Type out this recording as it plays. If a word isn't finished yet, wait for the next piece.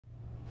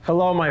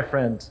Hello, my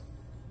friend.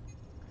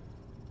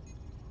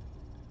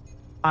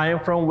 I am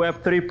from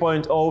Web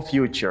 3.0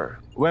 future.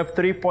 Web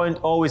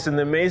 3.0 is an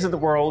amazing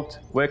world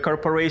where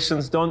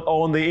corporations don't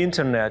own the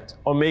internet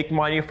or make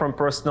money from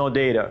personal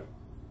data.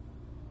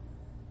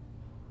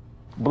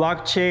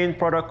 Blockchain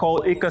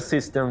protocol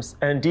ecosystems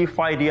and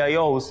DeFi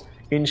DIOs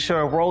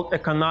ensure world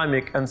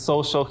economic and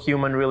social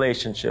human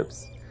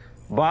relationships.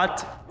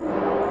 But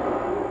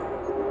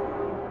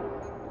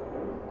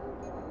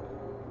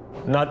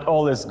not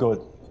all is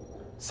good.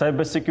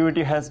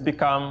 Cybersecurity has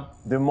become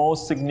the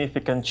most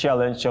significant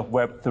challenge of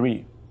Web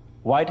 3.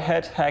 White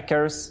hat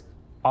hackers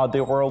are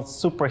the world's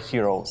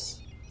superheroes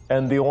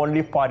and the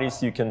only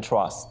parties you can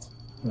trust.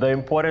 The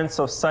importance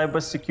of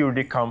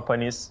cybersecurity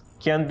companies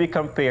can be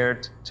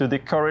compared to the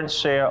current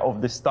share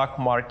of the stock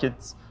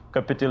market's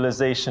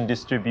capitalization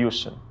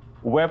distribution.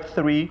 Web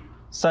 3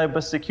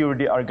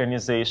 cybersecurity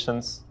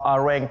organizations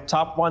are ranked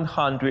top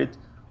 100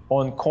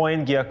 on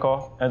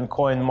CoinGecko and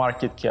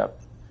CoinMarketCap,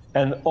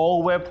 and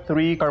all Web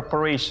 3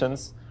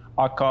 corporations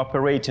are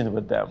cooperating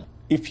with them.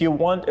 If you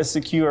want a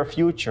secure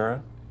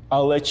future,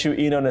 I'll let you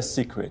in on a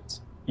secret.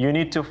 You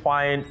need to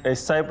find a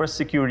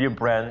cybersecurity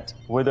brand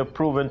with a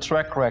proven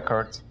track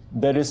record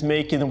that is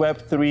making Web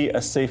 3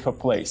 a safer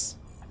place.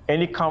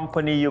 Any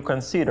company you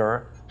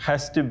consider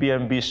has to be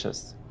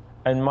ambitious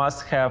and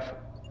must have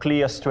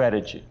clear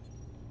strategy.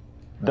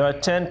 There are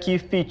 10 key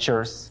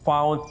features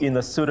found in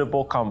a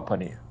suitable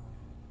company.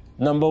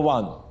 Number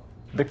 1.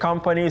 The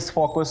company is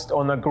focused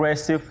on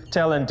aggressive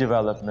talent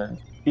development.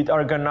 It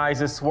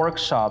organizes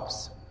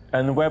workshops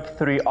and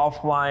Web3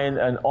 offline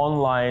and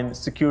online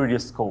security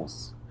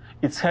schools.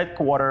 Its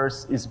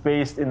headquarters is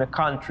based in a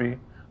country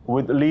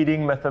with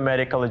leading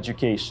mathematical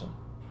education.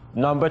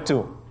 Number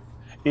 2.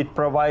 It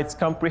provides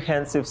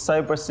comprehensive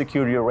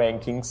cybersecurity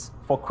rankings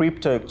for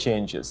crypto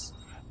exchanges,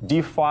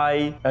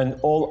 DeFi, and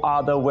all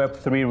other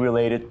Web3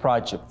 related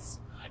projects.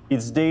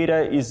 Its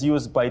data is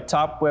used by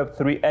top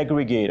Web3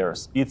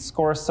 aggregators. Its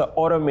scores are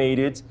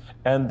automated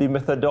and the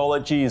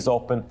methodology is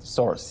open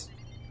source.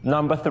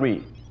 Number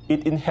 3,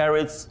 it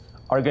inherits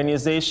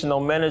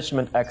organizational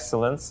management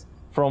excellence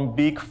from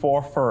Big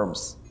 4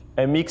 firms.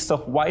 A mix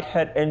of white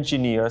hat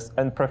engineers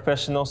and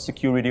professional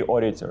security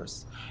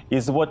auditors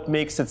is what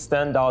makes it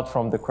stand out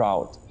from the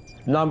crowd.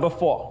 Number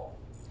 4,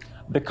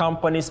 the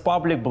company's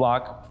public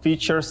blog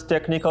features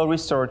technical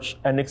research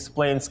and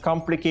explains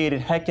complicated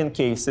hacking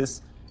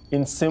cases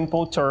in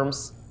simple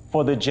terms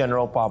for the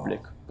general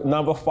public.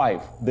 Number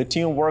 5, the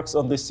team works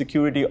on the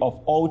security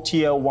of all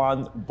Tier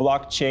 1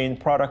 blockchain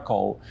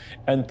protocol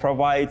and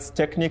provides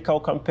technical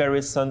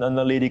comparison,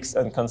 analytics,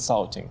 and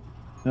consulting.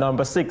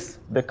 Number 6,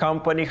 the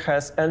company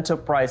has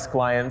enterprise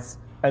clients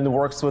and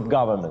works with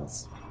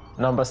governments.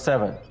 Number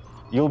 7,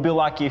 you'll be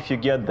lucky if you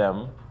get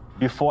them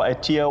before a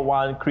Tier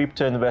 1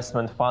 crypto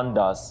investment fund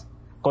does,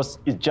 because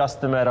it's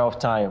just a matter of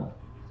time.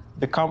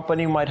 The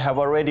company might have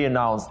already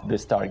announced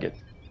this target.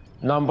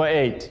 Number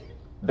 8,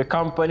 the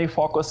company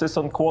focuses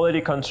on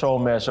quality control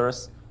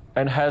measures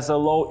and has a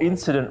low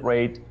incident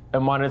rate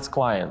among its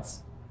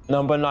clients.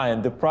 Number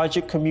 9, the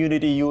project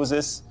community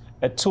uses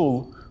a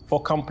tool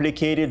for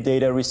complicated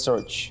data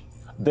research.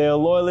 Their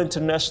loyal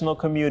international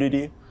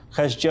community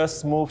has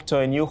just moved to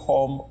a new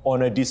home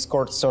on a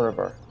Discord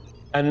server.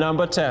 And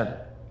number 10,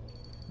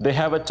 they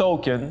have a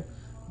token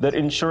that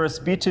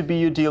ensures B2B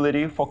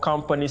utility for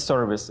company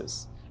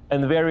services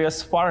and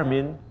various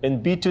farming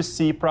and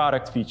B2C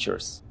product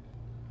features.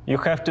 You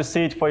have to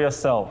see it for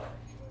yourself.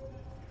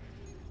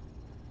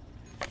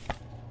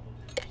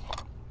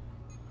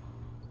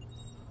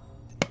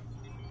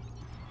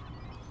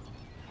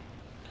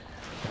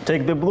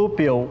 Take the blue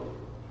pill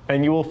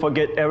and you will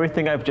forget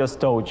everything I've just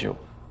told you.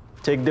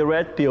 Take the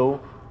red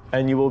pill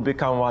and you will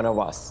become one of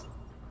us.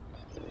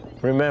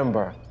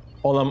 Remember,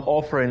 all I'm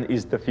offering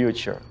is the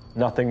future,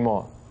 nothing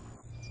more.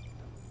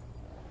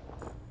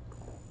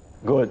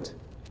 Good.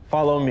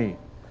 Follow me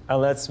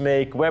and let's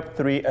make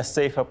Web3 a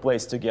safer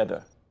place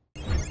together.